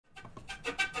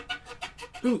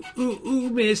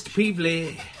Mr.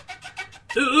 Peevely.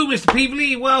 Mr.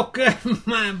 Peevely, welcome,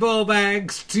 my ball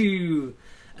bags, to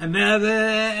another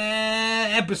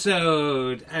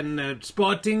episode and a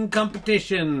sporting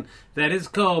competition that is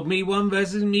called Me One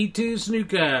versus Me Two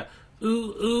Snooker.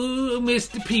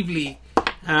 Mr. Peevely.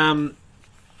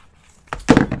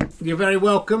 You're very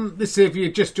welcome. This, if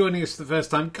you're just joining us for the first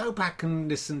time, go back and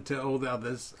listen to all the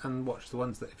others and watch the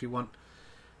ones that if you want.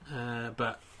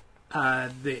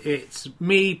 It's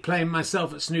me playing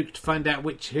myself at snooker to find out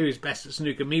who is best at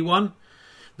snooker. Me one,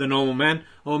 the normal man,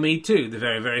 or me two, the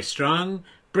very, very strong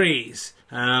breeze.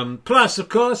 Plus, of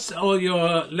course, all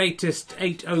your latest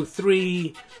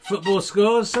 8:03 football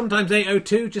scores, sometimes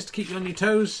 8:02, just to keep you on your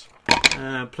toes.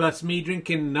 Plus me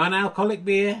drinking non-alcoholic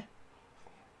beer.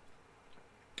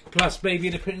 Plus maybe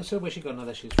an appearance. Where's she gone? No,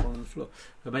 there she's fallen on the floor.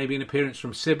 Maybe an appearance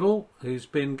from Sybil, who's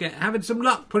been having some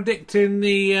luck predicting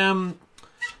the... well,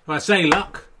 I say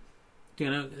luck. You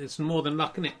know, it's more than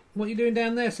luck, isn't it? What are you doing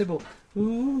down there, Sybil?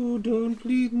 Ooh, don't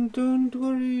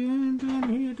worry, I'm down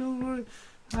here, don't worry.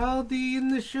 I'll be in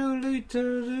the show later.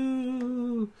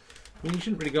 Ooh. Well, you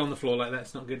shouldn't really go on the floor like that.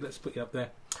 It's not good. Let's put you up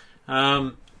there.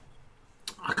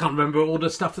 I can't remember all the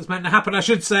stuff that's meant to happen. I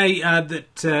should say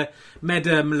that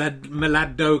Meda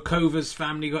Mladokova's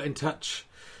family got in touch.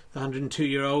 The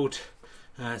 102-year-old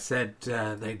said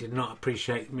they did not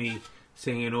appreciate me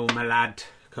singing all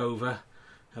Mladkova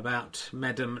about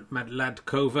Meda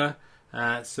Mladkova.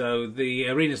 So the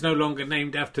arena's no longer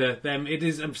named after them. It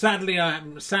is sadly,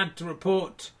 I'm sad to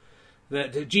report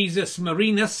that Jesus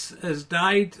Marinus has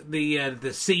died.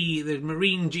 The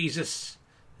marine Jesus.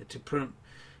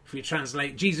 If you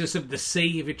translate Jesus of the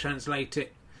sea, if you translate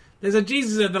it, there's a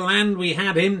Jesus of the land. We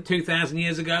had him 2,000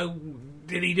 years ago.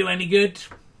 Did he do any good?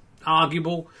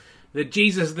 Arguable. The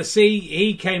Jesus of the sea,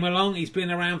 he came along. He's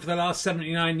been around for the last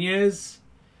 79 years,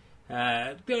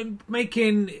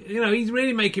 making, he's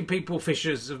really making people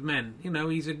fishers of men.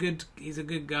 He's a good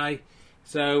guy.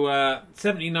 So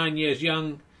 79 years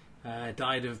young,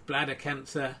 died of bladder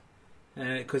cancer.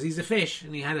 Because he's a fish,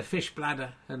 and he had a fish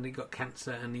bladder, and he got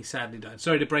cancer, and he sadly died.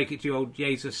 Sorry to break it to you, old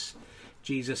Jesus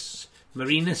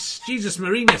Marinus.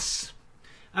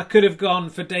 I could have gone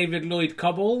for David Lloyd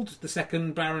Cobbold, the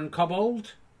second Baron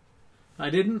Cobbold. I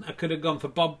didn't. I could have gone for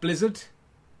Bob Blizzard.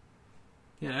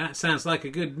 Yeah, that sounds like a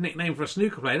good nickname for a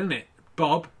snooker player, doesn't it?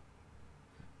 Bob.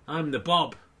 I'm the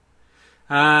Bob.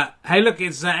 Hey, look,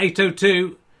 it's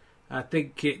 8:02. I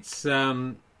think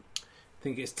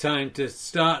it's time to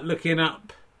start looking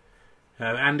up.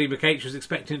 Andy McH was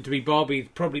expecting it to be Bob.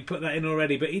 He'd probably put that in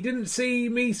already, but he didn't see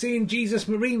me seeing Jesus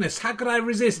Marinus. How could I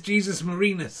resist Jesus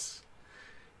Marinus?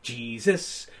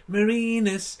 Jesus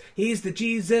Marinus, he's the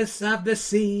Jesus of the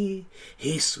sea.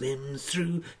 He swims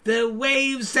through the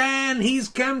waves and he's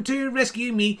come to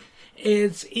rescue me.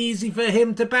 It's easy for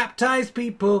him to baptize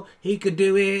people. He could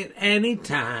do it any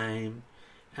time.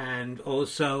 And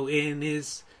also when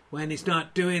he's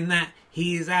not doing that,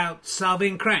 he's out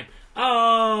solving crime.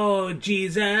 Oh,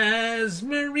 Jesus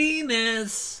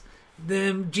Marinus,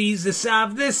 the Jesus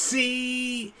of the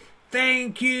sea.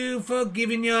 Thank you for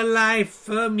giving your life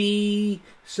for me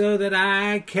so that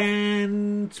I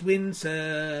can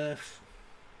windsurf.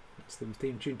 That's the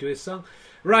theme tune to his song.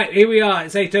 Right, here we are.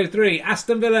 It's 8:03.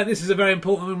 Aston Villa. This is a very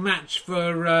important match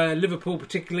for Liverpool,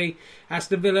 particularly.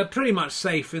 Aston Villa pretty much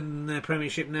safe in the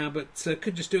Premiership now, but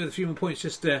could just do with a few more points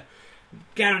just to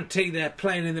guarantee they're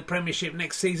playing in the Premiership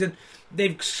next season.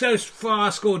 They've so far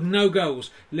scored no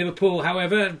goals. Liverpool,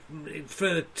 however,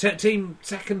 for the team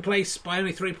second place by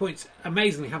only 3 points,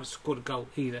 amazingly haven't scored a goal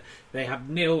either. They have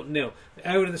 0-0.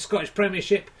 Over to the Scottish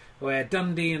Premiership, where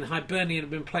Dundee and Hibernian have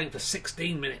been playing for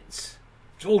 16 minutes.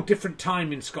 It's all different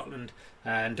time in Scotland.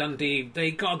 And Dundee,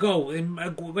 they got a goal. When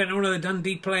one of the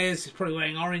Dundee players is probably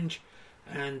wearing orange,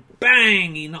 and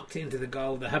bang, he knocked it into the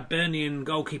goal. The Hibernian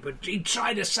goalkeeper, he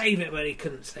tried to save it, but he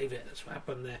couldn't save it. That's what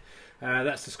happened there.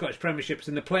 That's the Scottish Premierships.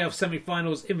 In the playoff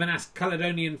semi-finals, Inverness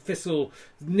Caledonian Thistle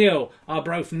 0,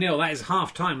 Arbroath 0. That is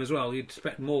half-time as well. You'd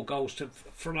expect more goals to have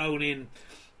flown in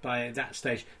by that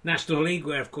stage. National League,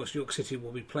 where, of course, York City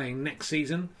will be playing next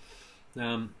season.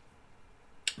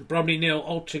 Bromley 0,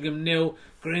 Altrincham 0,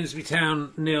 Grimsby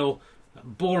Town 0,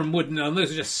 Boreham Wood 0. And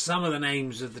those are just some of the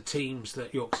names of the teams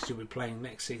that York City will be playing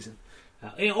next season.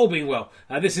 All being well.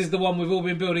 This is the one we've all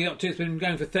been building up to. It's been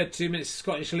going for 32 minutes.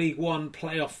 Scottish League 1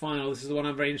 playoff final. This is the one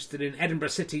I'm very interested in. Edinburgh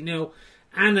City 0,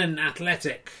 Annan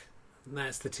Athletic.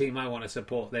 That's the team I want to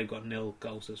support. They've got 0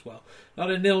 goals as well. A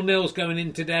lot of 0-0s going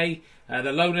in today.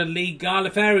 The Lowland League Gala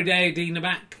Fairy Day, Dean are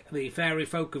back. The fairy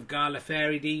folk of Gala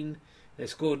Fairy Dean. They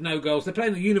scored no goals. They're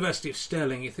playing the University of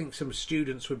Stirling. You think some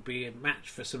students would be a match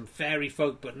for some fairy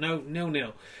folk, but no,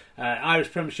 0-0.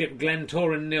 Irish Premiership,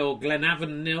 Glentoran 0,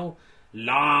 Glenavon 0,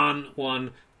 Larne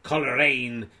 1,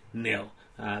 Coleraine 0.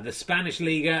 The Spanish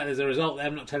Liga, there's a result there,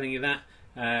 I'm not telling you that.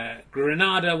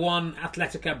 Granada 1,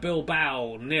 Atletica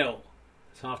Bilbao 0.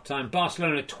 It's half-time.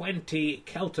 Barcelona 20,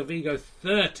 Celta Vigo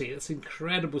 30. That's an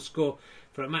incredible score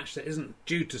for a match that isn't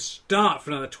due to start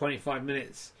for another 25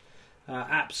 minutes.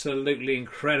 Absolutely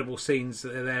incredible scenes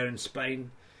that are there in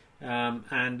Spain.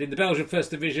 And in the Belgian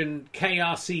First Division,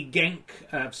 KRC Genk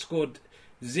have scored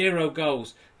 0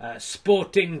 goals.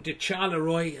 Sporting de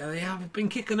Charleroi, they have been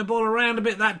kicking the ball around a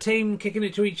bit, that team, kicking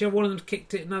it to each other. One of them's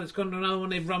kicked it, another's gone to another one,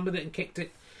 they've run with it and kicked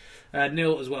it.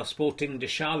 0 as well, Sporting de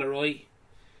Charleroi.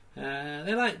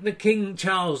 They're like the King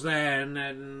Charles there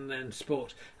and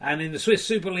sport. And in the Swiss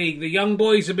Super League, the young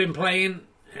boys have been playing.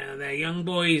 They're young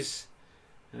boys.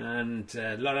 And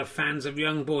a lot of fans of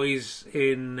young boys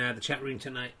in the chat room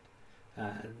tonight.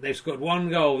 They've scored 1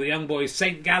 goal. The young boys,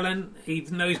 St. Gallen,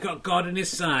 even though he's got God on his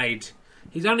side.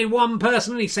 He's only one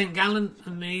person, he's St. Gallen.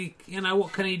 And he,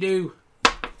 what can he do?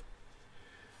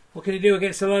 What can he do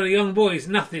against a lot of young boys?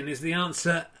 Nothing is the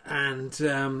answer.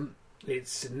 And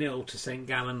it's 0 to St.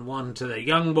 Gallen, 1 to the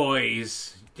young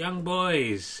boys. Young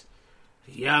boys.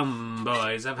 Young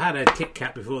boys. I've had a Kit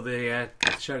Kat before the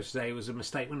show today. It was a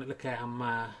mistake. When I look at I'm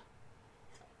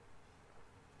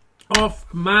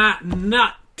off my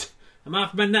nut. I'm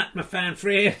off my nut, my fan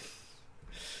free.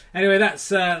 Anyway,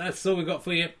 that's all we got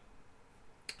for you.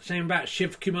 Shame about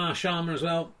Shiv Kumar Sharma as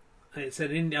well. It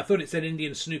said I thought it said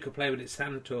Indian snooker player, but it's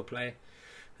Santur player.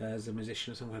 As a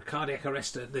musician or something. Cardiac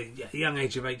arrest at the young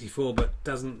age of 84, but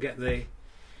doesn't get the...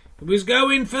 He was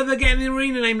going for getting the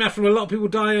arena named after him. A lot of people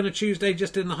die on a Tuesday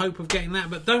just in the hope of getting that,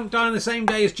 but don't die on the same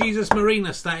day as Jesus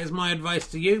Marinus. That is my advice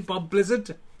to you, Bob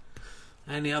Blizzard.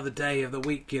 Any other day of the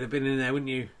week you'd have been in there,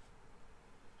 wouldn't you?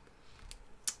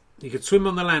 You could swim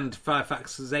on the land,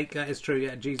 Firefax Zake. That is true,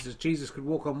 yeah. Jesus could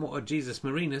walk on water. Jesus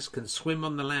Marinus can swim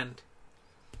on the land.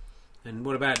 And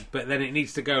what about... But then it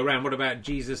needs to go around. What about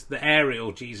Jesus, the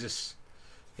aerial Jesus?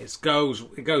 It goes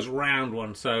round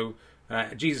one. So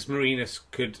Jesus Marinus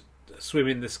could swim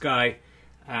in the sky,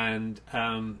 and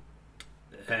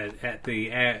at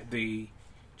the aerial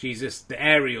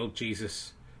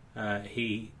Jesus,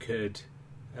 he could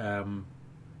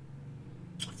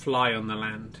fly on the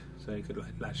land. So he could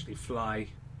actually fly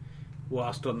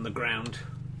whilst on the ground.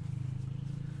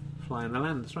 Fly on the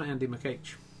land. That's right, Andy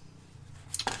McH.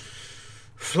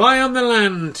 Fly on the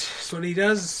land. That's what he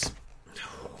does.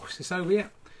 Oh, is this over yet?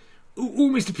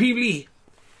 Ooh, Mr. Peevely.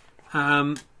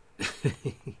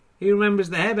 He remembers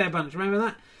the Hair Bear Bunch. Remember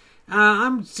that?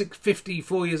 I'm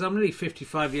 54 years. I'm nearly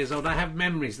 55 years old. I have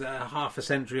memories that are half a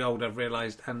century old, I've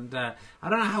realised. And I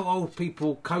don't know how old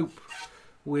people cope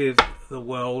with the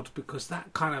world, because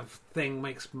that kind of thing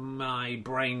makes my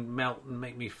brain melt and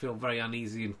make me feel very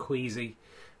uneasy and queasy.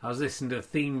 I was listening to a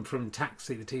theme from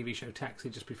Taxi, the TV show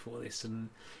Taxi, just before this, and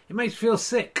it makes me feel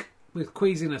sick with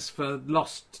queasiness for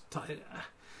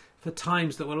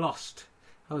times that were lost.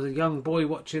 I was a young boy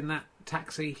watching that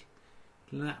Taxi.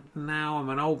 Now I'm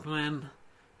an old man.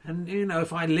 And,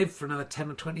 if I live for another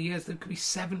 10 or 20 years, there could be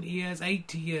 70 years,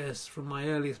 80 years from my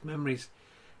earliest memories.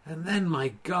 And then,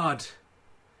 my God,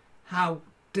 how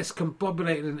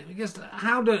discombobulated. Just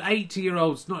how do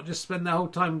 80-year-olds not just spend their whole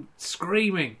time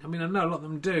screaming? I mean, I know a lot of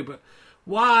them do, but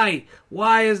why?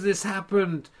 Why has this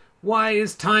happened? Why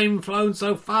is time flown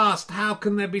so fast? How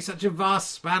can there be such a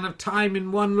vast span of time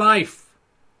in one life?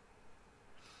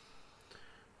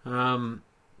 There's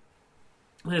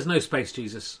no space,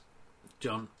 Jesus.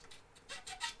 John,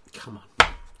 come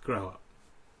on, grow up.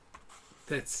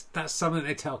 That's something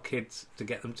they tell kids to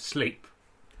get them to sleep.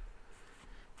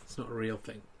 It's not a real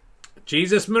thing.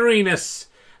 Jesus Marinus.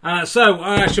 So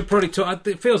I should probably talk.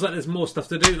 It feels like there's more stuff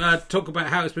to do. Talk about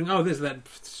how it's been. Oh, there's that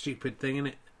stupid thing in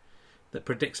it that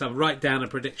predicts. I'll write down a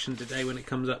prediction today when it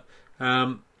comes up.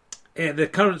 The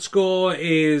current score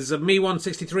is me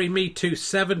 163, me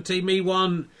 270, me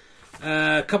 1.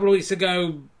 A couple of weeks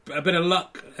ago, a bit of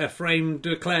luck. A frame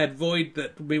declared void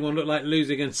that me 1 looked like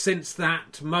losing, and since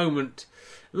that moment,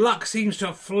 luck seems to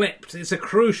have flipped. It's a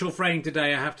crucial frame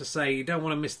today, I have to say. You don't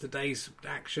want to miss today's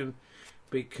action,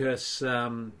 because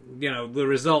the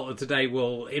result of today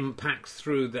will impact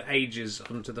through the ages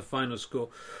onto the final score.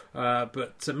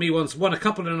 But me once won a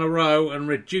couple in a row and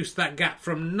reduced that gap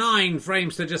from 9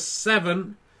 frames to just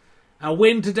 7. A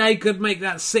win today could make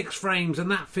that 6 frames,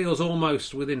 and that feels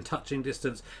almost within touching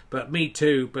distance. But me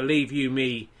too, believe you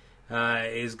me,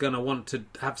 is going to want to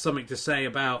have something to say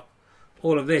about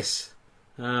all of this.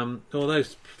 Although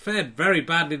fared very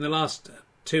badly in the last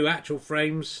 2 actual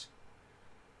frames.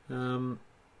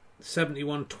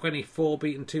 71-24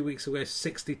 beaten 2 weeks ago.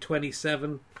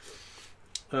 60-27.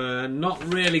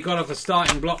 Not really got off the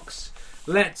starting blocks.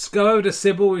 Let's go over to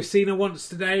Sybil. We've seen her once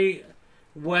today.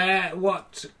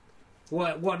 What?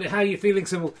 How are you feeling,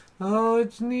 Sybil? Oh,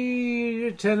 it's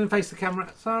me. Turn and face the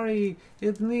camera. Sorry,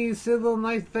 it's me, Sybil.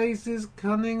 My face is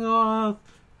coming off.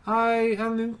 I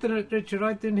am internet, Richard.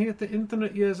 I didn't hit the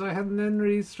internet years. I had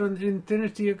memories from an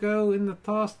infinity ago in the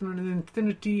past and an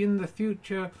infinity in the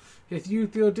future. If you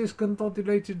feel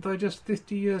discombobulated by just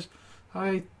 50 years,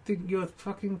 I think you're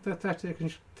fucking pathetic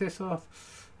and should piss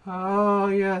off. Oh,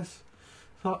 yes.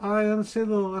 For I am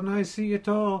Sybil and I see it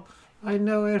all. I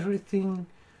know everything.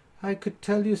 I could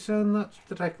tell you so much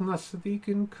that I must speak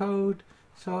in code,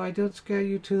 so I don't scare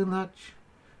you too much.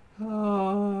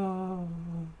 Oh.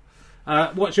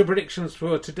 What's your predictions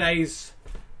for today's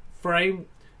frame?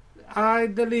 I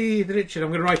believe, Richard, I'm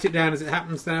going to write it down as it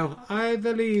happens now. I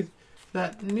believe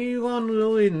that Me1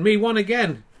 will win. Me1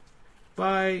 again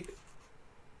by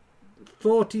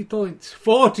 40 points.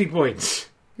 40 points!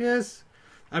 Yes.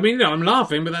 I mean, no, I'm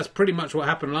laughing, but that's pretty much what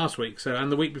happened last week. So,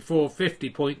 and the week before, 50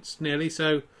 points nearly.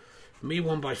 So,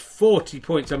 Me1 by 40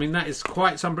 points. I mean, that is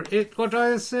quite some... What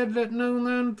I said, let no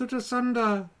man put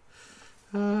asunder.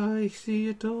 I see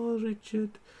it all,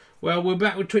 Richard. Well, we're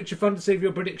back with Twitch of Fun to see if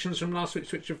your predictions from last week's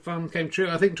Twitch of Fun came true.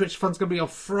 I think Twitch of Fun's going to be on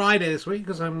Friday this week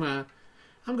because I'm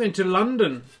going to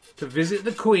London to visit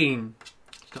the Queen.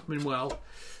 It's not been well.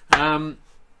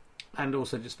 And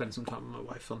also just spend some time with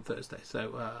my wife on Thursday.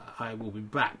 So I will be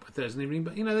back by Thursday evening.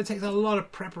 But, you know, it takes a lot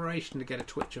of preparation to get a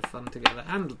Twitch of Fun together.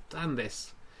 And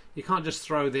this. You can't just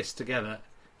throw this together.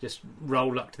 Just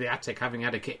roll up to the attic having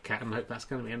had a Kit Kat and hope that's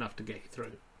going to be enough to get you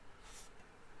through.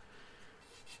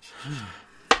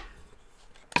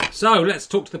 So, let's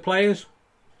talk to the players.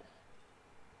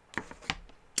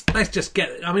 Let's just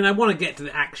get... I mean, I want to get to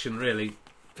the action, really.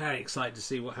 Very excited to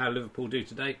see how Liverpool do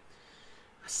today.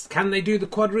 Can they do the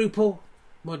quadruple?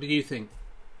 What do you think?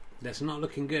 That's not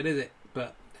looking good, is it?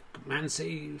 But Man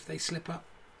City, if they slip up.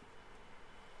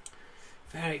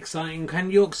 Very exciting.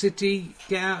 Can York City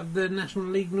get out of the National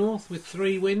League North with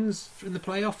 3 wins in the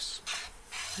playoffs?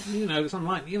 You know, it's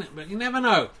unlikely, isn't it? But you never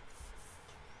know.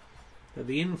 They're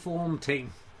the informed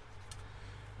team.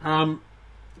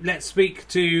 Let's speak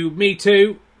to Me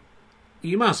Too.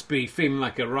 You must be feeling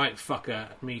like a right fucker,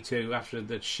 Me Too, after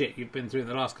the shit you've been through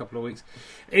the last couple of weeks.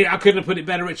 I couldn't have put it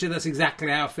better, Richard. That's exactly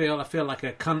how I feel. I feel like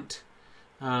a cunt.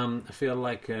 I feel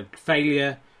like a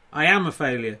failure. I am a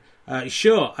failure.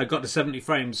 Sure, I got to 70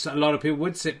 frames. A lot of people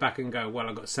would sit back and go, well,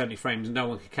 I got 70 frames. No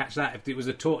one could catch that. If it was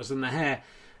a tortoise and the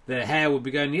hare would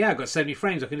be going, yeah, I got 70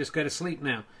 frames. I can just go to sleep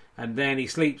now. And then he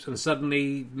sleeps and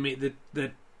suddenly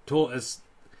the tortoise...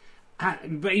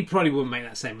 But he probably wouldn't make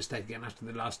that same mistake again after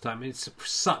the last time. It's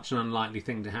such an unlikely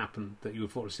thing to happen that you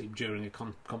would fall asleep during a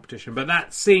competition. But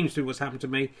that seems to be what's happened to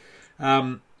me.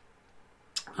 I'm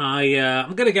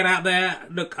going to get out there.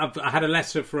 Look, I had a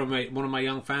letter from one of my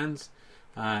young fans.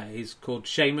 He's called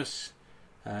Seamus.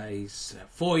 He's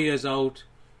 4 years old.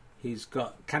 He's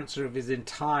got cancer of his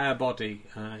entire body.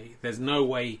 There's no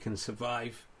way he can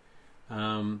survive.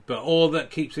 But all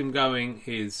that keeps him going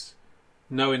is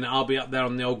knowing that I'll be up there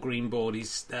on the old green board.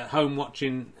 He's at home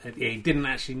watching. He didn't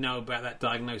actually know about that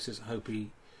diagnosis. I hope he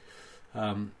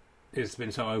has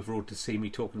been so overawed to see me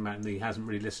talking about him that he hasn't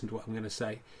really listened to what I'm going to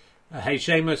say. Hey,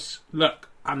 Seamus, look,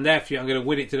 I'm there for you. I'm going to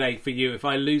win it today for you. If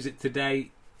I lose it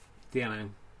today, you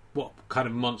know, what kind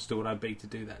of monster would I be to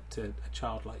do that to a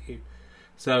child like you?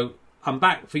 So I'm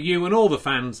back for you and all the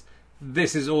fans.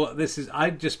 I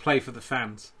just play for the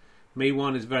fans.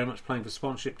 Me1 is very much playing for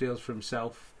sponsorship deals for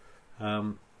himself.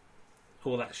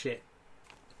 All that shit.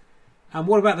 And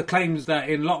what about the claims that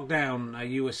in lockdown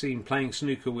you were seen playing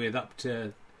snooker with up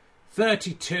to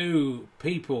 32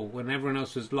 people when everyone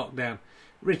else was locked down?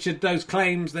 Richard, those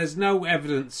claims, there's no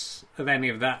evidence of any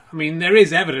of that. I mean, there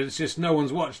is evidence, just no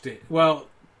one's watched it. Well,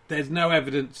 there's no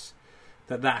evidence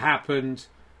that happened,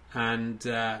 and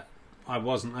I've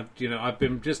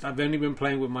only been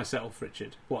playing with myself,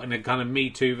 Richard. What, in a kind of Me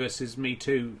Too versus Me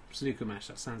Too snooker match?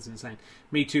 That sounds insane.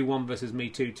 Me Too 1 versus Me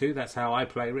Too 2. That's how I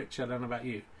play, Rich. I don't know about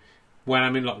you. When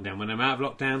I'm in lockdown. When I'm out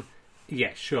of lockdown,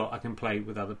 yeah, sure, I can play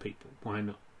with other people. Why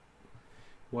not?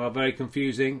 Well, very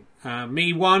confusing.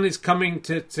 Me1 is coming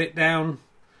to sit down,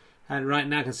 and right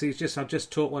now I can see I've just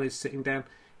talked while he's sitting down.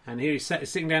 And here he's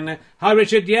sitting down there. Hi,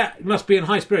 Richard. Yeah, you must be in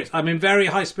high spirits. I'm in very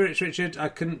high spirits, Richard. I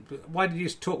couldn't... Why did you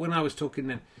talk when I was talking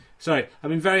then? Sorry.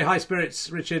 I'm in very high spirits,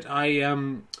 Richard. I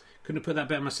couldn't have put that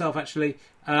better myself, actually.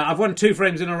 I've won 2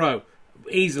 frames in a row.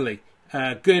 Easily.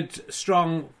 Good,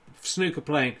 strong snooker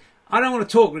playing. I don't want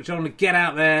to talk, Richard. I want to get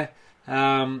out there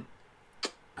I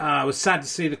was sad to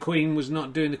see the Queen was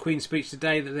not doing the Queen's speech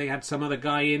today, that they had some other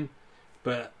guy in.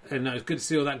 But it was good to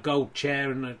see all that gold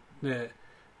chair and the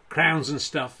crowns and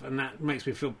stuff, and that makes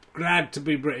me feel glad to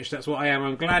be British. That's what I am.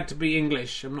 I'm glad to be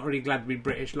English. I'm not really glad to be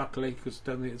British, luckily, because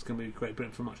I don't think it's going to be Great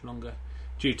Britain for much longer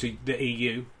due to the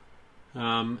EU.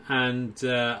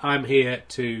 I'm here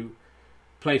to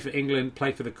play for England,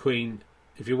 play for the Queen.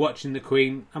 If you're watching the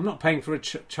Queen, I'm not playing for a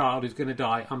child who's going to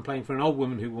die. I'm playing for an old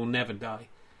woman who will never die.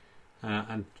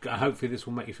 And hopefully this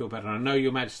will make you feel better. I know,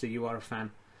 Your Majesty, you are a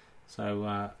fan.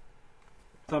 So,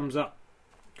 thumbs up.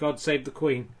 God save the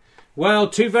Queen. Well,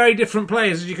 two very different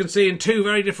players, as you can see, in two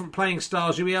very different playing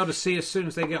styles. You'll be able to see as soon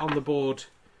as they get on the board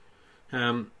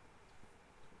how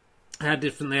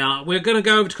different they are. We're going to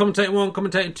go over to commentator 1,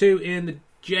 commentator 2 in the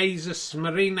Jesus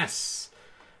Marinas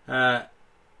arena.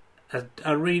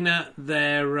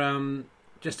 They're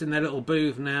just in their little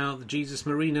booth now, the Jesus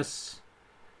Marinas.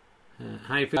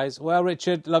 How you feel, guys? Well,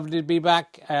 Richard, lovely to be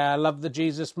back. Love the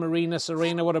Jesus Marinas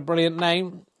arena. What a brilliant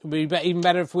name. It would be even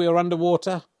better if we were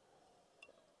underwater.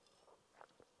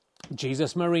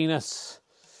 Jesus Marinas.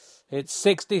 It's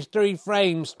 63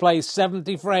 frames, plays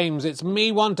 70 frames. It's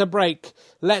me one to break.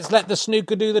 Let's let the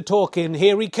snooker do the talking.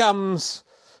 Here he comes.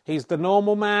 He's the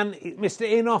normal man. Mr.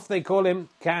 In-Off, they call him.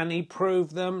 Can he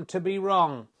prove them to be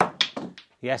wrong?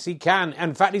 Yes, he can.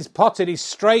 In fact, he's potted. He's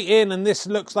straight in, and this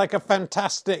looks like a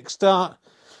fantastic start.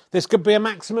 This could be a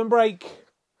maximum break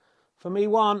for me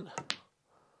one.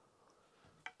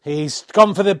 He's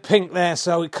gone for the pink there,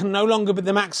 so it can no longer be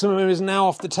the maximum. Is now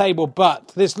off the table, but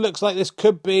this looks like this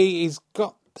could be. He's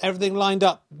got everything lined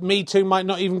up. Me Too might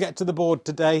not even get to the board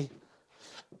today.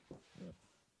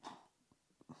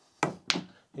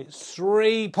 It's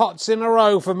 3 pots in a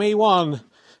row for me one.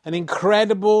 An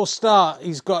incredible start.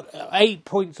 He's got 8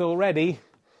 points already.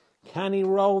 Can he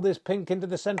roll this pink into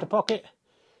the centre pocket?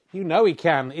 You know he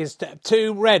can. It's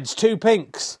 2 reds, 2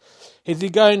 pinks. Is he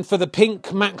going for the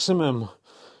pink maximum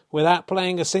without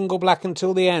playing a single black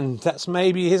until the end? That's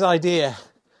maybe his idea.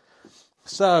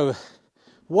 So,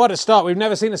 what a start. We've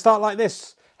never seen a start like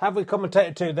this. Have we,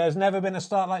 commentator 2? There's never been a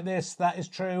start like this. That is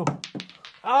true.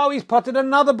 Oh, he's potted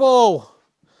another ball.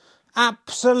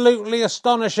 Absolutely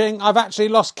astonishing. I've actually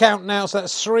lost count now, so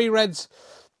that's 3 reds,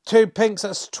 2 pinks,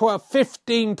 that's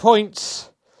 15 points.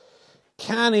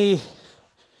 Can he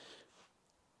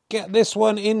get this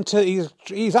one into...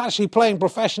 He's actually playing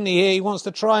professionally here. He wants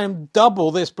to try and double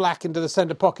this black into the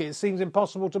centre pocket. It seems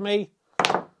impossible to me.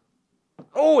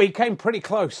 Oh, he came pretty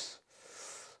close.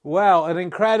 Well, an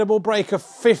incredible break of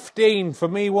 15 for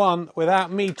me one,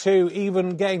 without me two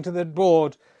even getting to the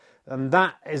board. And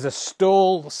that is a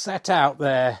stall set out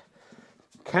there.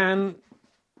 Can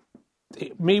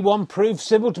me one prove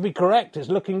Sybil to be correct? It's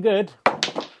looking good.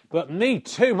 But me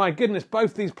too, my goodness,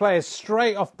 both these players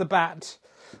straight off the bat,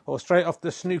 or straight off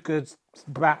the snooker's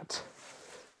bat,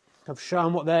 have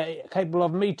shown what they're capable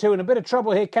of. Me too in a bit of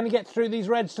trouble here. Can he get through these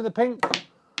reds to the pink?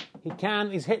 He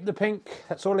can. He's hit the pink.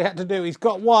 That's all he had to do. He's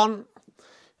got one.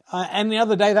 Any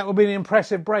other day, that would be an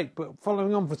impressive break. But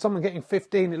following on for someone getting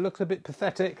 15, it looks a bit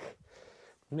pathetic.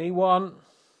 Me one.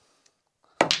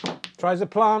 Tries a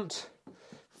plant.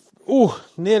 Ooh,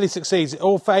 nearly succeeds. It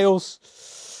all fails.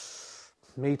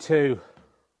 Me too.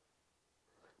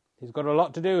 He's got a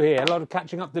lot to do here. A lot of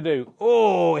catching up to do.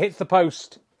 Oh, hits the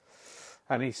post.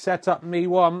 And he set up me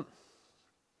one.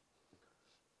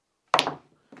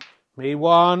 Me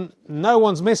one. No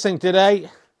one's missing today.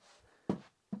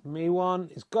 Me one.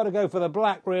 He's got to go for the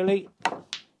black, really.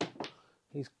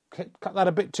 He's cut that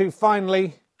a bit too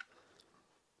finely.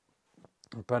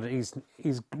 But he's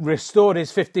restored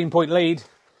his 15-point lead.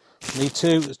 Me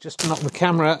too. It's just knocked the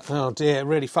camera. Oh dear,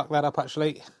 really fucked that up,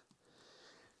 actually.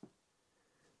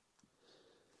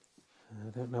 I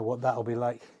don't know what that'll be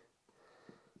like.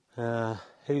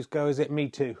 Whose go is it? Me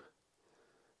too.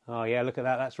 Oh yeah, look at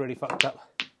that. That's really fucked up.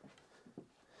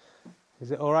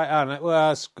 Is it all right? Oh, no.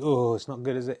 Well, it's not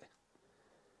good, is it?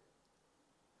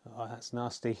 Oh, that's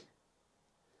nasty.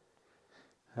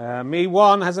 Me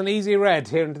one has an easy red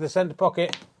here into the centre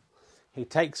pocket. He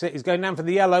takes it. He's going down for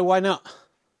the yellow. Why not?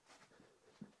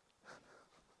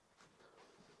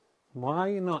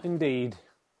 Why not, indeed?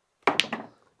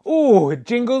 Oh, it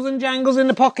jingles and jangles in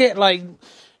the pocket like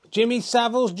Jimmy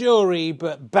Savile's jewellery,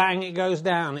 but bang, it goes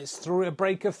down. It's through a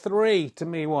break of 3 to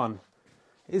me one.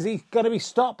 Is he going to be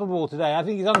stoppable today? I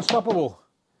think he's unstoppable.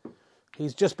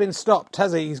 He's just been stopped,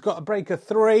 has he? He's got a break of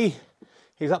 3.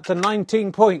 He's up to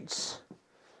 19 points.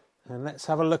 And let's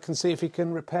have a look and see if he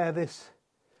can repair this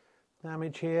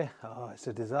damage here. Oh, it's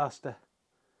a disaster.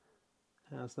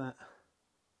 How's that?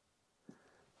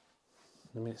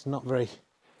 I mean, it's not very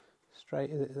straight,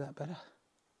 is it? Is that better?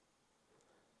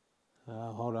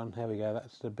 Oh, hold on, here we go,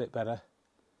 that's a bit better.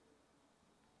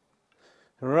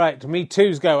 Right, me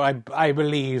too's go, I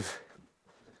believe.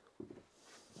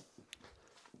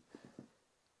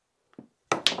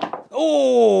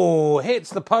 Oh, hits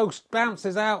the post,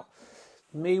 bounces out.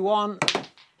 Me one.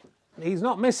 He's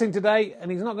not missing today, and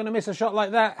he's not going to miss a shot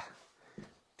like that.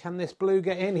 Can this blue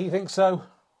get in? He thinks so.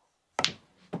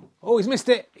 Oh, he's missed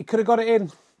it. He could have got it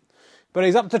in. But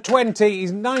he's up to 20.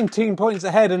 He's 19 points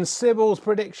ahead, and Sybil's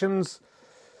predictions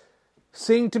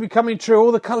seem to be coming true.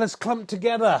 All the colours clumped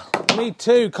together. Me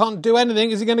too. Can't do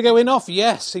anything. Is he going to go in off?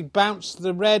 Yes. He bounced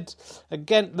the red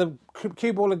against the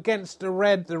cue ball against the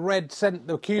red. The red sent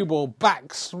the cue ball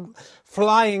back,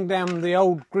 flying down the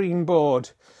old green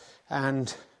board,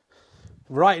 and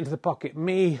right into the pocket.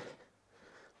 Me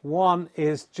one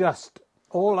is just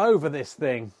all over this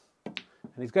thing.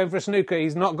 And he's going for a snooker.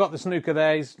 He's not got the snooker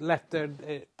there. He's left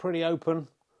it pretty open.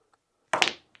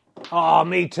 Oh,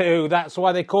 me too. That's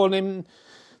why they call him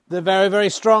the very, very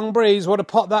strong breeze. What a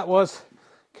pot that was.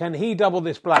 Can he double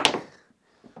this black?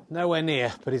 Nowhere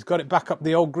near. But he's got it back up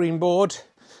the old green board.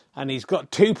 And he's got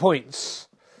 2 points.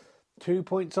 2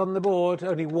 points on the board.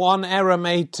 Only one error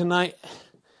made tonight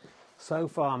so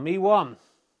far. Me one.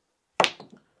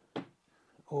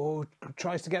 Oh,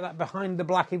 tries to get that behind the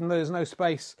black even though there's no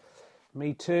space.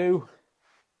 Me too.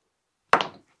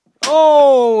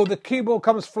 Oh, the cue ball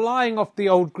comes flying off the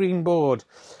old green board.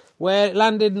 Where it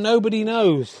landed, nobody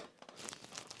knows.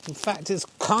 In fact, it's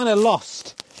kind of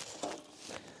lost.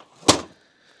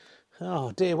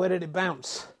 Oh dear, where did it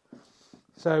bounce?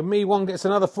 So me one gets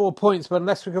another 4 points, but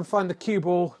unless we can find the cue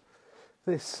ball,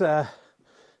 this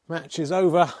match is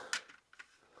over.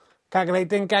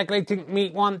 Calculating, me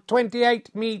one,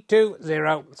 28, me 2,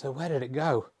 0. So where did it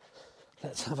go?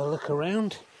 Let's have a look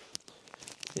around.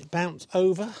 Did it bounce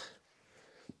over?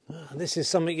 This is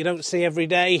something you don't see every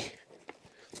day.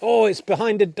 Oh, it's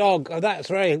behind a dog. Oh, that's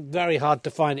very, very hard to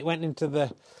find. It went into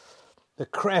the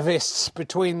crevice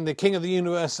between the King of the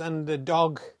Universe and the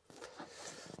dog.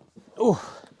 Oh,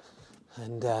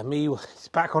 and me is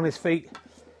back on his feet.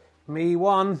 Me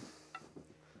one.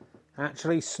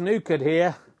 Actually snookered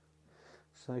here.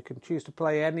 So he can choose to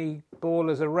play any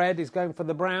ball as a red. He's going for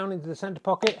the brown into the centre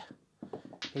pocket.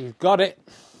 He's got it.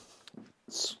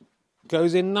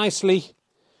 Goes in nicely.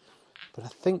 But I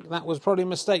think that was probably a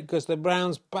mistake because the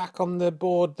brown's back on the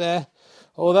board there.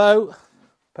 Although,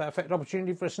 perfect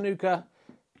opportunity for a snooker.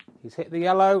 He's hit the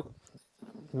yellow.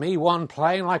 Me one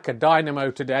playing like a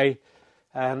dynamo today.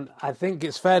 And I think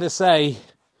it's fair to say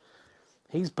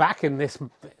he's back in this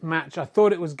match. I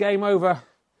thought it was game over.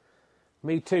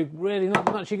 Me too. Really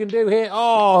not much you can do here.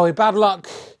 Oh, bad luck.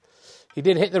 He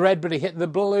did hit the red, but he hit the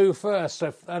blue first.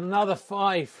 So another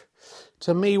 5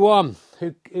 to me one,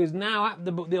 who is now at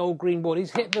the old green board.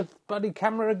 He's hit the bloody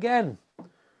camera again.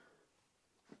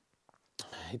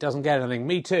 He doesn't get anything.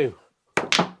 Me too.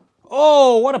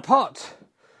 Oh, what a pot.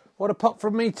 What a pot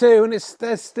from me too. And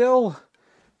there's still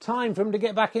time for him to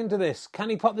get back into this. Can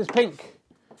he pot this pink?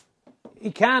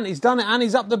 He can. He's done it and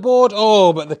he's up the board.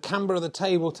 Oh, but the camber of the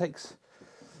table takes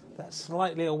that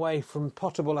slightly away from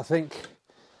potable, I think.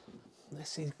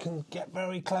 Unless he can get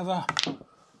very clever.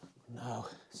 No.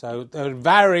 So a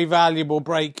very valuable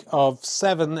break of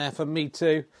 7 there for me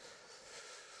too.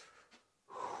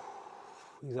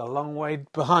 He's a long way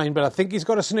behind, but I think he's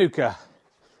got a snooker.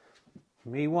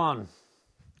 Me one.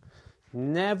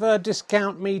 Never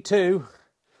discount me two.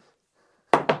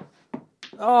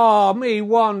 Oh, me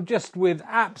one, just with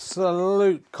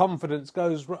absolute confidence,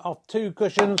 goes off 2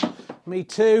 cushions. Me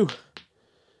two.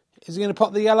 Is he going to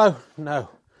pot the yellow? No.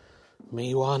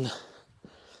 Me one.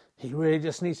 He really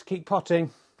just needs to keep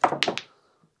potting.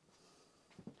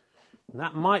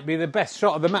 That might be the best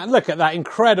shot of the match. Look at that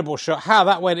incredible shot. How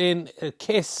that went in. A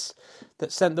kiss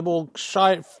that sent the ball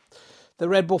shy. The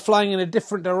red ball flying in a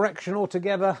different direction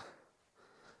altogether.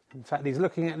 In fact, he's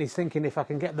looking at it and he's thinking, if I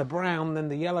can get the brown, then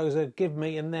the yellows will give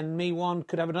me, and then me one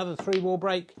could have another 3-ball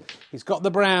break. He's got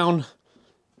the brown.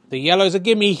 The yellows are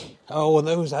gimme. Oh, and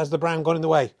those has the brown gone in the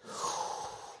way.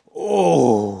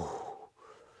 Oh.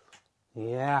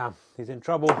 Yeah, he's in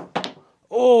trouble.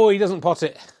 Oh, he doesn't pot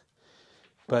it.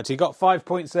 But he got 5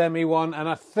 points there, me one, and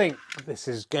I think this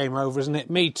is game over, isn't it?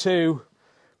 Me two.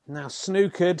 Now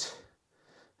snookered.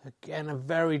 Again, a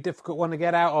very difficult one to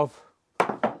get out of.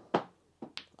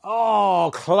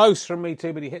 Oh, close from me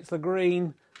two, but he hits the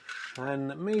green.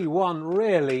 And me one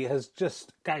really has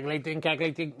just calculating.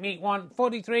 Me one,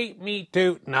 43, me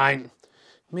two, 9.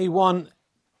 Me one,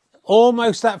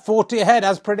 almost at 40 ahead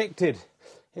as predicted.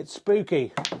 It's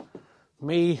spooky.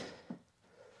 Me,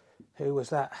 who was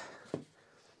that?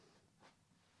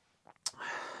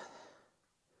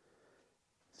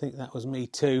 think that was me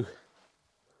too.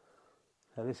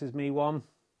 So this is me one.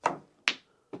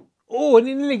 Oh, and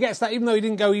he nearly gets that, even though he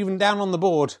didn't go even down on the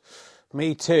board.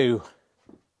 Me too.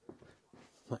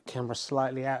 That camera's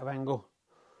slightly out of angle.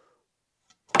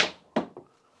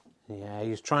 Yeah,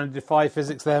 he's trying to defy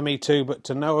physics there, me too, but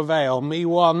to no avail. Me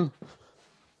one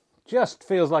just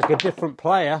feels like a different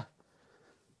player.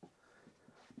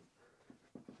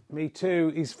 Me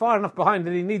too. He's far enough behind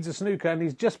that he needs a snooker, and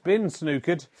he's just been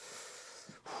snookered.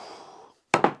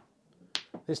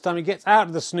 This time he gets out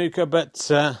of the snooker, but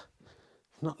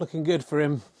not looking good for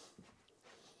him.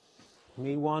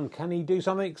 Me one. Can he do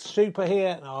something super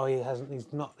here? Oh, he hasn't.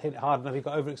 He's not hit it hard enough. He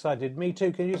got overexcited. Me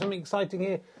too. Can you do something exciting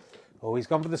here? Oh, he's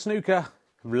gone for the snooker.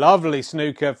 Lovely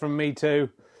snooker from me too.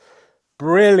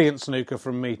 Brilliant snooker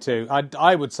from me too.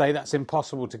 I would say that's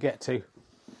impossible to get to.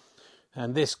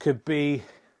 And this could be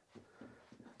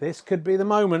the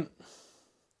moment.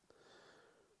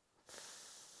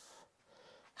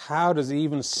 How does he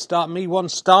even start? Me one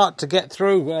start to get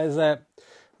through. There's a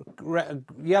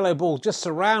yellow ball just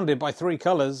surrounded by three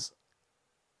colours.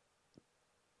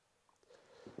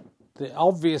 The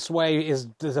obvious way is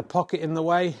there's a pocket in the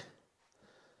way.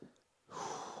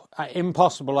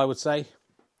 Impossible, I would say.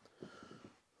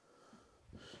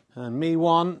 And me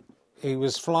one, he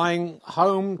was flying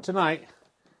home tonight.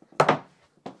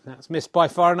 That's missed by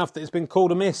far enough that it's been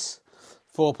called a miss.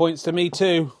 4 points to me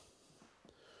too.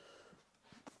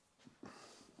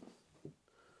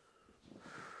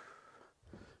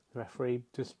 The referee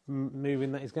just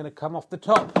moving that he's going to come off the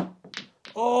top.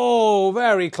 Oh,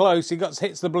 very close. He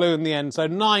hits the blue in the end. So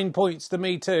 9 points to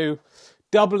me too.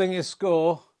 Doubling his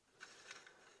score.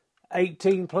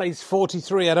 18 plays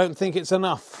 43. I don't think it's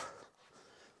enough.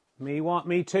 Me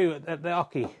too at the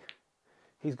hockey.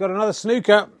 He's got another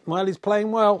snooker. Well, he's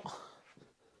playing well.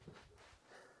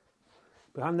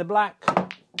 Behind the black.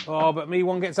 Oh, but me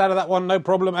one gets out of that one, no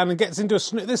problem, and gets into a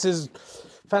snooker. This is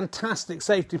fantastic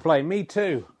safety play. Me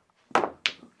too.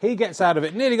 He gets out of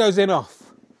it. Nearly goes in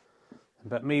off.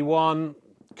 But me one.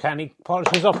 Can he polish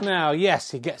this off now?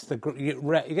 Yes, he gets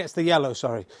the yellow.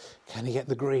 Sorry. Can he get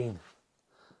the green?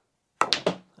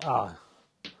 Ah,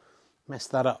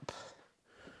 messed that up.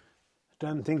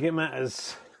 Don't think it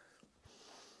matters.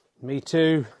 Me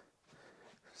too.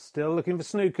 Still looking for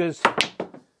snookers.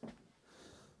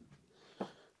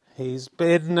 He's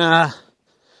been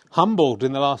humbled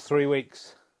in the last 3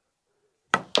 weeks.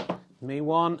 Me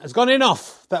one has gone in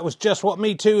off. That was just what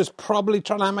me two is probably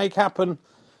trying to make happen.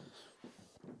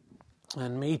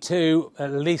 And me too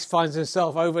at least finds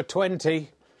himself over 20.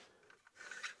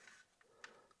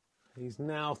 He's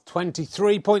now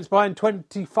 23 points behind,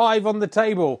 25 on the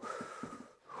table.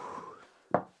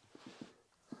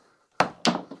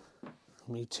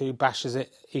 Me too bashes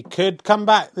it. He could come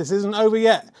back. This isn't over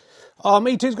yet. Oh,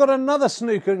 me too's got another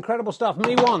snooker. Incredible stuff.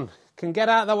 Me one can get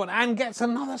out that one and gets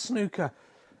another snooker.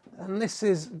 And this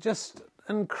is just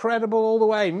incredible all the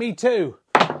way. Me too.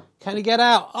 Can he get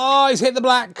out? Oh, he's hit the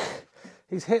black.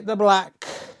 He's hit the black.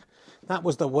 That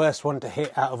was the worst one to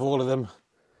hit out of all of them.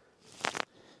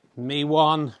 Me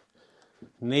one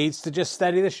needs to just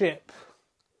steady the ship.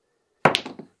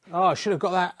 Oh, I should have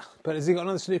got that. But has he got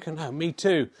another snooker? No, me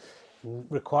too.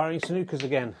 Requiring snookers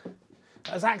again.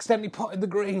 Has accidentally potted the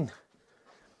green.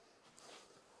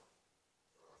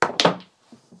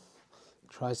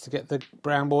 Tries to get the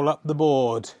brown ball up the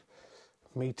board.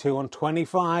 Me two on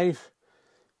 25.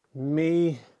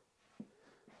 Me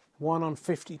one on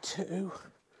 52.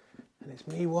 And it's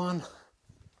me one.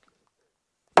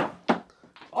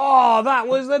 Oh, that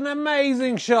was an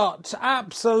amazing shot.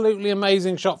 Absolutely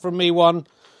amazing shot from me one.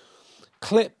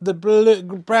 Clipped the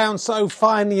brown so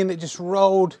finely and it just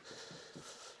rolled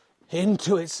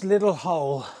into its little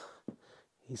hole.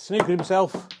 He snookered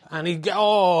himself and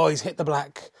he's hit the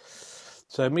black.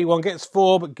 So me one gets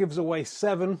 4 but gives away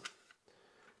 7.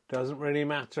 Doesn't really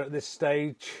matter at this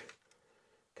stage.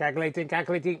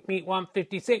 Calculating. Me one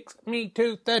 56. Me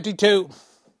two 32.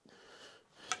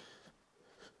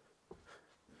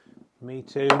 Me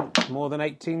too, more than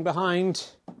 18 behind.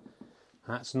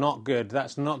 That's not good.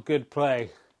 That's not good play.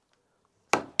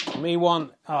 Me one,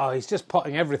 he's just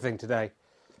potting everything today.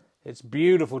 It's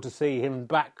beautiful to see him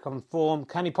back on form.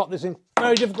 Can he pot this in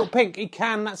very difficult pink? He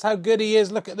can. That's how good he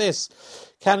is. Look at this.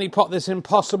 Can he pot this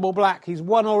impossible black? He's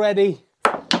won already.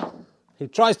 He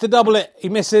tries to double it. He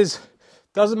misses.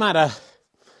 Doesn't matter.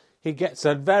 He gets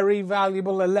a very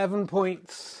valuable 11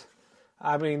 points.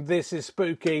 I mean, this is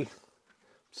spooky.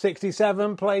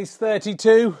 67 plays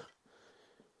 32.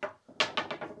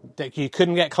 You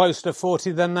couldn't get closer to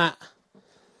 40 than that.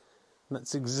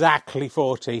 That's exactly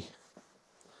 40.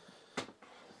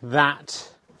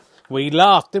 That, we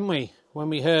laughed, didn't we? when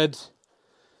we heard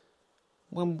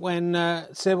when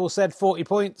Sybil said 40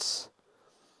 points,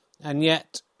 and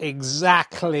yet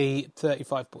exactly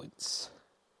 35 points.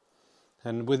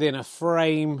 And within a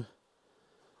frame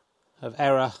of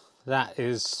error, that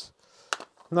is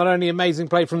not only amazing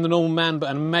play from the normal man,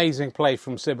 but an amazing play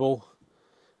from Sybil.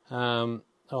 Oh,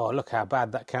 look how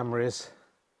bad that camera is.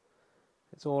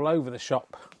 It's all over the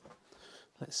shop.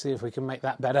 Let's see if we can make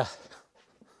that better.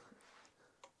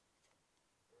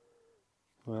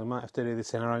 Well, I might have to do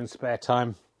this in our own spare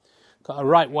time. Got a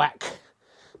right whack.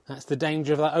 That's the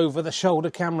danger of that over-the-shoulder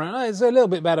camera. It's a little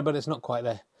bit better, but it's not quite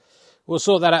there. We'll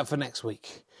sort that out for next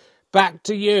week. Back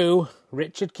to you,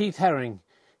 Richard Keith Herring,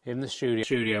 in the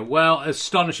studio. Well,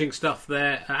 astonishing stuff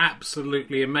there.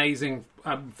 Absolutely amazing.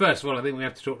 First of all, I think we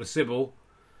have to talk to Sybil.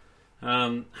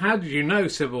 How did you know,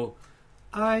 Sybil?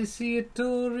 I see it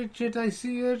all, Richard. I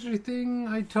see everything.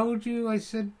 I told you. I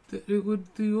said that it would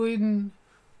win.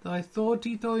 I thought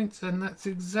he points, and that's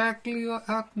exactly what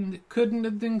happened. It couldn't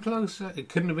have been closer. It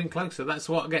couldn't have been closer. That's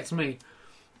what gets me.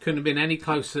 Couldn't have been any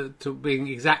closer to being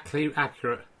exactly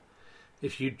accurate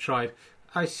if you'd tried.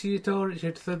 I see it all,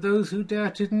 Richard. For those who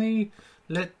doubted me,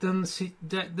 let them see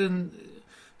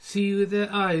with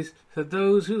their eyes. For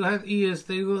those who have ears,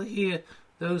 they will hear.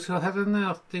 Those who have a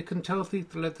mouth, they can tell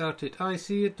people about it. I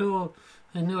see it all.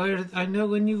 I know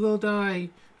when you will die.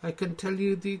 I can tell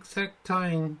you the exact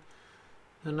time.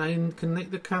 And I can make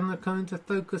the camera come into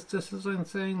focus just as I'm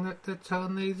saying that. That's how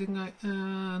amazing I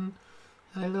am.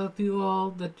 I love you all,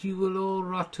 that you will all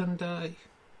rot and die.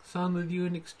 Some of you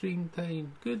in extreme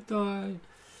pain. Goodbye.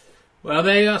 Well,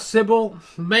 there you are, Sybil.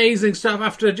 Amazing stuff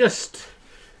after just,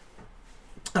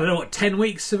 I don't know what, 10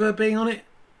 weeks of her being on it.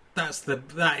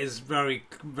 That is very,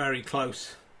 very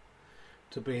close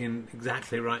to being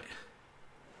exactly right.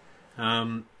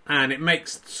 And it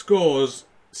makes scores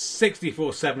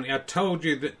 64-70. I told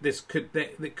you that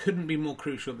that couldn't be more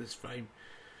crucial, this frame.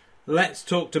 Let's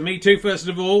talk to Me Too first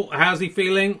of all. How's he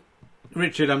feeling?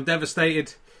 Richard, I'm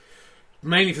devastated.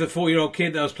 Mainly for the 4-year-old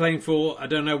kid that I was playing for. I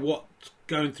don't know what's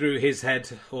going through his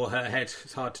head or her head.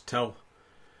 It's hard to tell.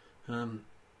 The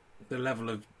level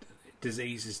of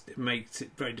disease makes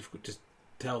it very difficult to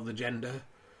tell the gender.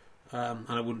 And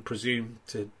I wouldn't presume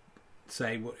to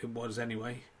say what it was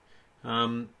anyway.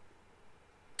 I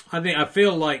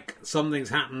feel like something's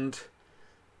happened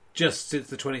just since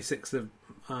the 26th of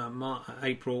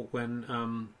April when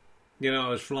I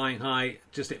was flying high.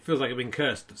 Just it feels like I've been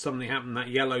cursed. Something happened. That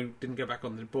yellow didn't go back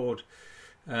on the board.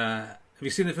 Have you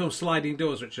seen the film Sliding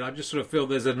Doors, Richard? I just sort of feel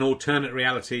there's an alternate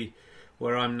reality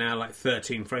where I'm now like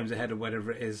 13 frames ahead of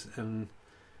whatever it is, and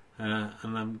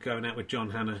I'm going out with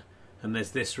John Hannah, and there's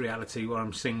this reality where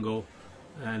I'm single,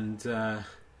 and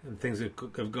things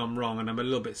have gone wrong, and I'm a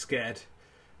little bit scared.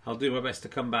 I'll do my best to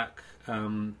come back,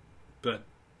 but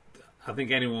I think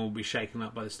anyone will be shaken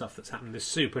up by the stuff that's happening, this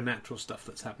supernatural stuff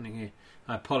that's happening here.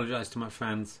 I apologise to my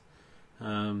fans.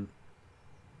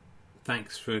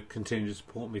 Thanks for continuing to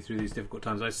support me through these difficult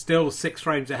times. I'm still 6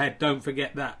 frames ahead, don't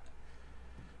forget that.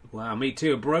 Wow, Me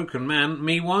Too, a broken man.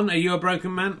 Me One, are you a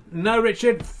broken man? No,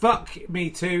 Richard, fuck Me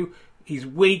Too. He's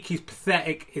weak, he's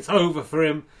pathetic, it's over for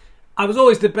him. I was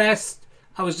always the best.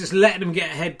 I was just letting him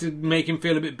get ahead to make him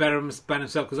feel a bit better about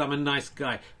himself because I'm a nice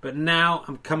guy. But now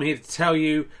I'm coming here to tell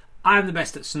you I'm the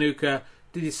best at snooker.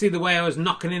 Did you see the way I was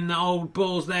knocking in the old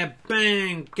balls there?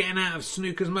 Bang! Getting out of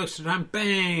snookers most of the time.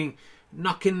 Bang!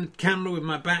 Knocking the camera with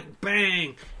my back.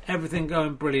 Bang! Everything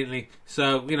going brilliantly.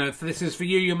 So, this is for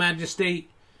you, Your Majesty.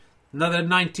 Another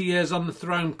 90 years on the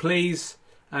throne, please.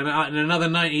 And in another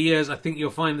 90 years, I think you'll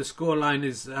find the scoreline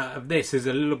of this is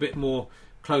a little bit more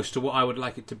close to what I would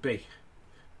like it to be.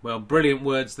 Well, brilliant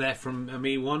words there from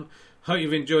Me One. Hope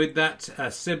you've enjoyed that.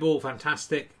 Sybil,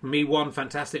 fantastic. Me One,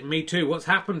 fantastic. Me Too, what's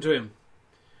happened to him?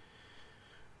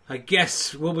 I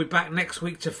guess we'll be back next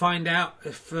week to find out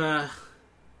if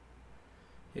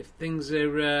things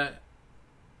are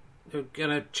going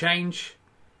to change.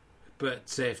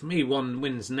 But if Me One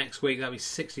wins next week, that'll be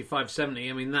 65-70.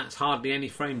 I mean, that's hardly any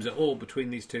frames at all between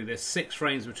these two. There's 6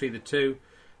 frames between the two.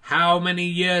 How many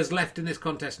years left in this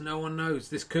contest? No one knows.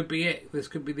 This could be it. This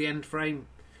could be the end frame.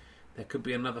 There could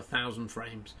be another 1,000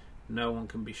 frames. No one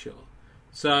can be sure.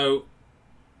 So,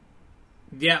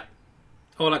 yeah.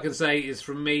 All I can say is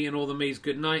from me and all the me's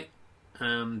good night.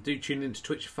 Do tune in to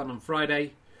Twitch Fun on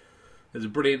Friday. There's a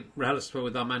brilliant RHLSTP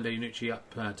with Armando Iannucci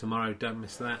up tomorrow. Don't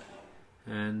miss that.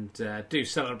 And do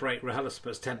celebrate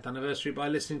RHLSTP's 10th anniversary by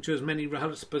listening to as many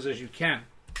RHLSTPs as you can.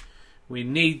 We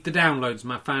need the downloads,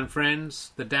 my fan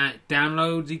friends. The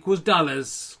downloads equals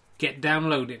dollars. Get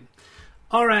downloading.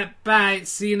 Alright, bye.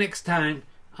 See you next time.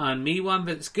 and me one,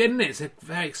 but it's good, and it's a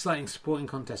very exciting supporting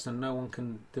contest, and no one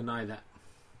can deny that.